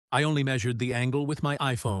I only measured the angle with my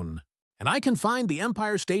iPhone, and I can find the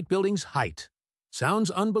Empire State Building's height.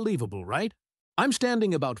 Sounds unbelievable, right? I'm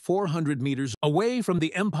standing about 400 meters away from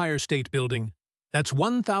the Empire State Building. That's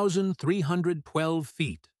 1,312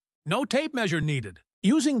 feet. No tape measure needed.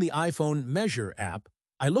 Using the iPhone Measure app,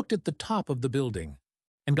 I looked at the top of the building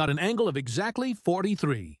and got an angle of exactly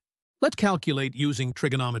 43. Let's calculate using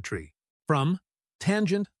trigonometry. From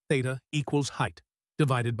tangent theta equals height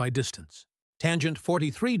divided by distance. Tangent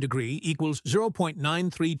 43 degree equals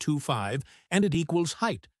 0.9325, and it equals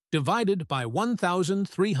height divided by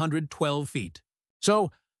 1,312 feet.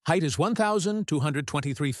 So, height is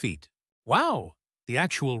 1,223 feet. Wow! The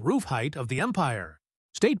actual roof height of the Empire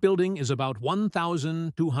State Building is about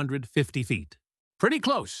 1,250 feet. Pretty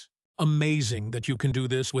close. Amazing that you can do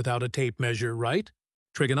this without a tape measure, right?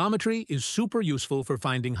 Trigonometry is super useful for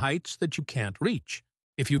finding heights that you can't reach.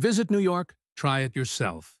 If you visit New York, try it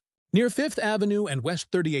yourself. Near 5th Avenue and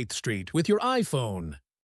West 38th Street with your iPhone.